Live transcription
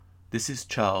This is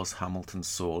Charles Hamilton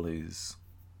Sorley's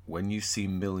When You See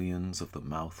Millions of the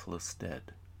Mouthless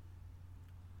Dead.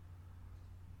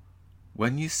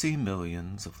 When you see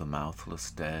millions of the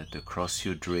mouthless dead across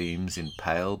your dreams in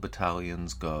pale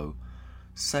battalions go,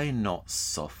 say not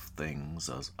soft things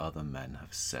as other men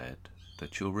have said,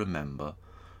 that you'll remember,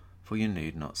 for you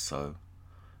need not so.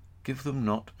 Give them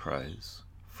not praise,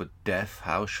 for deaf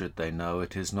how should they know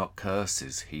it is not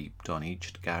curses heaped on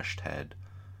each gashed head,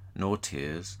 nor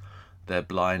tears, their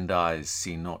blind eyes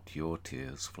see not your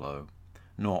tears flow,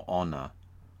 nor honour,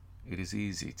 it is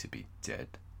easy to be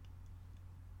dead.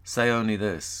 Say only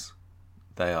this,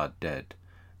 they are dead,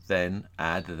 then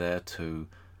add thereto,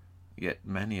 yet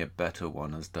many a better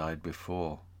one has died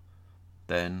before.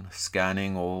 Then,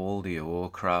 scanning all the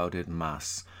o'ercrowded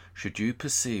mass, should you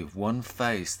perceive one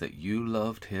face that you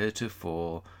loved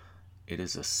heretofore, it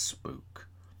is a spook.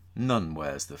 None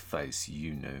wears the face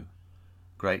you knew.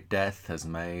 Great death has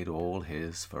made all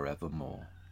his for evermore.